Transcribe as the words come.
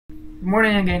Good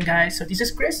morning again, guys. So this is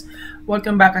Chris.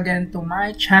 Welcome back again to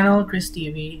my channel, Chris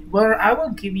TV, where I will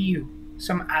give you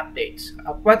some updates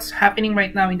of what's happening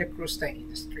right now in the cruise line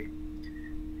industry.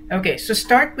 Okay, so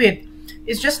start with,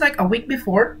 it's just like a week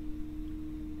before,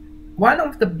 one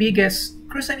of the biggest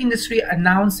cruise line industry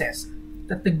announces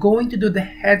that they're going to do the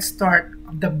head start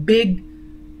of the big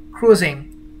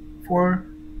cruising for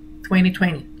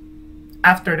 2020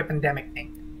 after the pandemic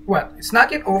thing. Well, it's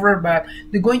not yet over, but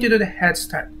they're going to do the head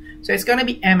start. So it's going to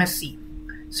be MSC.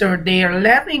 So they are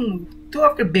letting two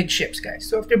of their big ships, guys,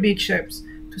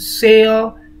 to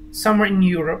sail somewhere in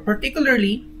Europe.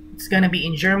 Particularly, it's going to be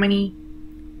in Germany,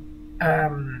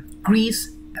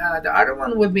 Greece. The other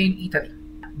one will be in Italy.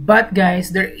 But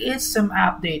guys, there is some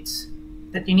updates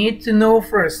that you need to know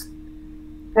first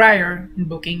prior to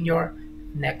booking your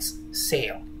next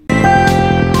sail.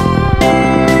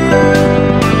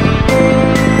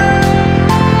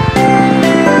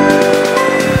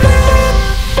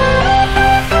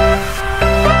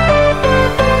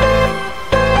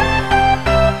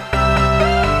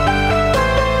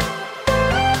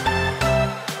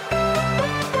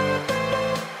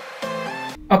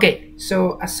 Okay,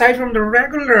 so aside from the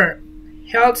regular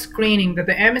health screening that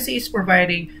the MSC is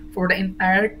providing for the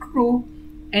entire crew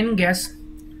and guests,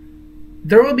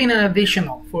 there will be an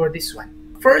additional for this one.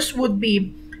 First would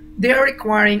be they are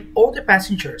requiring all the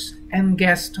passengers and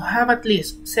guests to have at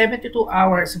least 72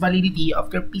 hours validity of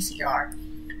their PCR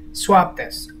swab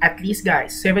test. At least,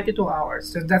 guys, 72 hours.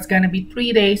 So that's gonna be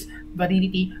 3 days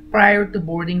validity prior to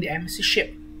boarding the MSC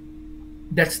ship.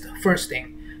 That's the first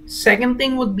thing. Second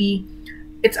thing would be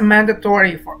it's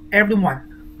mandatory for everyone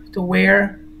to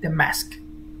wear the mask.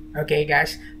 Okay,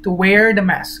 guys, to wear the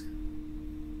mask.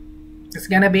 That's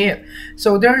gonna be it.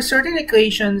 So there are certain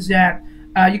occasions that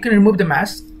you can remove the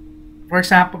mask. For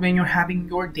example, when you're having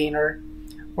your dinner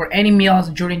or any meals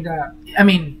during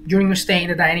your stay in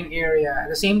the dining area. At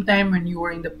the same time when you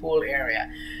were in the pool area,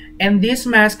 and this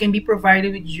mask can be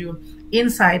provided with you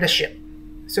inside the ship.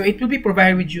 So it will be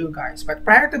provided with you, guys. But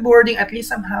prior to boarding, at least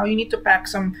somehow you need to pack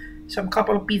some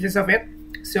couple of pieces of it,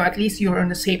 so at least you're on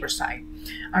the safer side.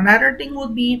 Another thing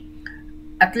would be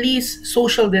at least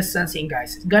social distancing,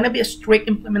 guys. It's gonna be a strict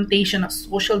implementation of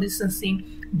social distancing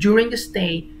during the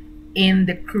stay in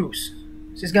the cruise.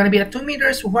 So it's gonna be a 2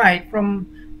 meters wide from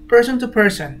person to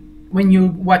person when you're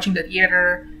watching the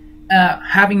theater,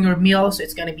 having your meals.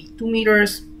 It's gonna be 2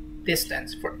 meters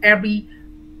distance for every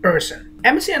person.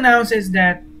 MSC announces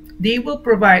that they will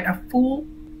provide a full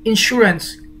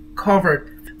insurance covered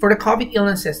for the COVID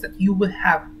illnesses that you will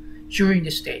have during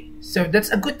the stay. So that's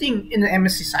a good thing in the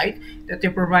MSC side that they're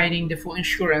providing the full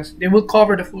insurance. They will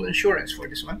cover the full insurance for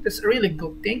this one. That's a really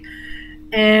good thing.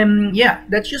 And yeah,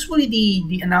 that's usually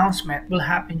the announcement will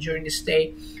happen during the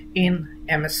stay in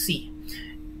MSC.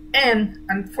 And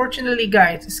unfortunately,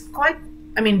 guys, it's quite,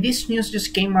 this news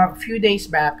just came up a few days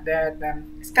back that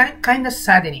it's kind of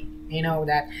saddening,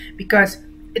 that because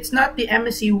it's not the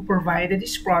MSC who provided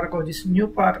this protocol, this new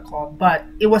protocol, but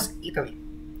it was Italy.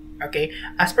 Okay,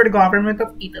 as per the government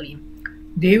of Italy,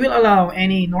 they will allow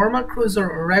any normal cruiser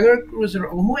or regular cruiser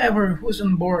or whoever who's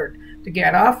on board to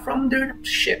get off from their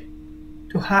ship,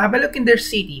 to have a look in their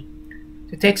city,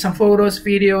 to take some photos,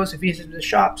 videos, visit the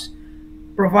shops,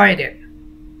 provided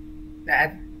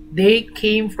that they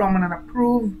came from an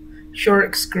approved shore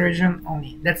excursion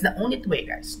only. That's the only way,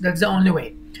 guys. That's the only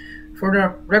way. For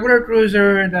the regular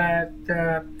cruiser, that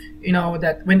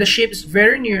that when the ship is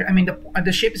very near,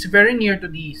 the ship is very near to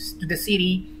the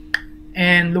city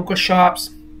and local shops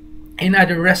and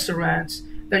other restaurants,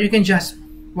 that you can just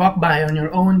walk by on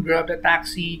your own, grab the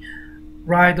taxi,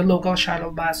 ride the local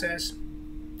shuttle buses.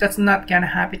 That's not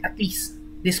gonna happen, at least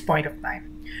this point of time.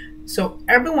 So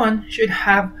everyone should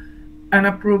have an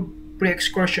approved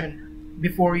pre-excursion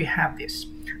before you have this.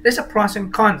 There's a pros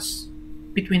and cons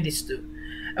between these two.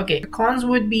 Okay, the cons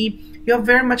would be you have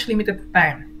very much limited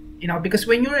time, because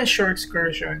when you're in a short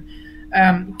excursion,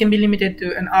 it can be limited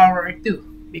to an hour or two,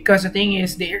 because the thing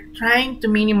is they're trying to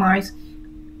minimize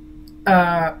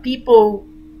people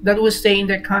that will stay in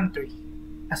their country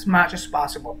as much as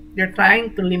possible. They're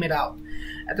trying to limit out.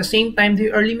 At the same time,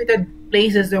 there are limited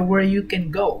places that where you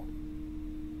can go.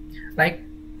 Like,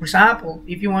 for example,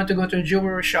 if you want to go to a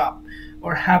jewelry shop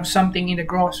or have something in the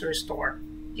grocery store,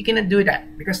 you cannot do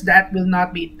that because that will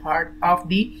not be part of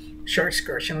the short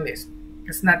excursion list.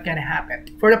 It's not gonna happen.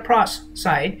 For the pros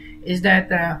side is that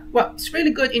it's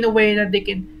really good in a way that they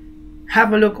can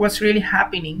have a look what's really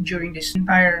happening during this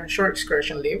entire short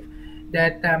excursion leave.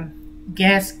 That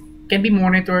guests can be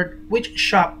monitored which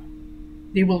shop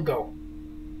they will go,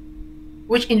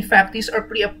 which in fact these are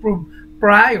pre-approved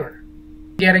prior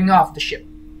getting off the ship.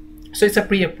 So it's a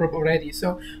pre-approved already.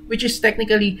 So which is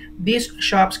technically these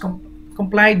shops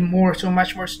complied more, so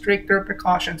much more stricter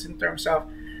precautions in terms of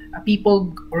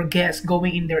people or guests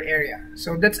going in their area.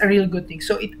 So that's a real good thing.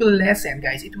 So it will lessen,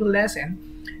 guys, it will lessen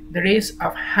the risk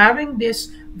of having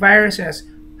these viruses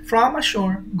from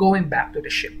ashore going back to the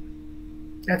ship.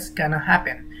 That's gonna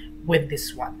happen with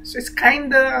this one. So it's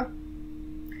kinda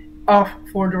off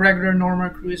for the regular normal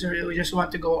cruiser who just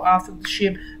want to go off of the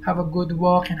ship, have a good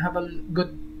walk and have a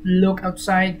good look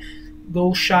outside,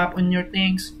 go shop on your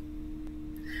things.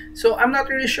 So I'm not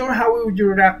really sure how would you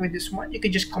react with this one. You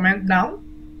could just comment down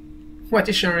what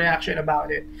is your reaction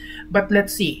about it. But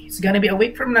let's see, it's gonna be a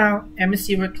week from now.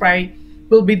 MSC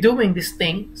will be doing this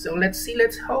thing. So let's see,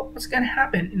 let's hope what's gonna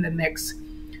happen in the next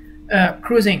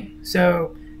cruising.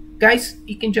 So guys,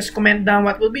 you can just comment down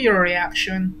what will be your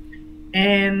reaction.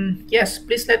 And yes,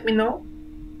 please let me know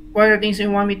what are things you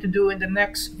want me to do in the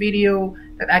next video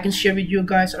that I can share with you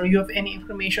guys, or you have any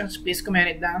information, please comment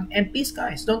it down. And please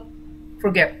guys, don't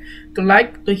forget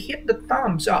to hit the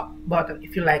thumbs up button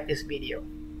if you like this video.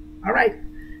 Alright,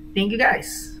 thank you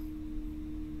guys.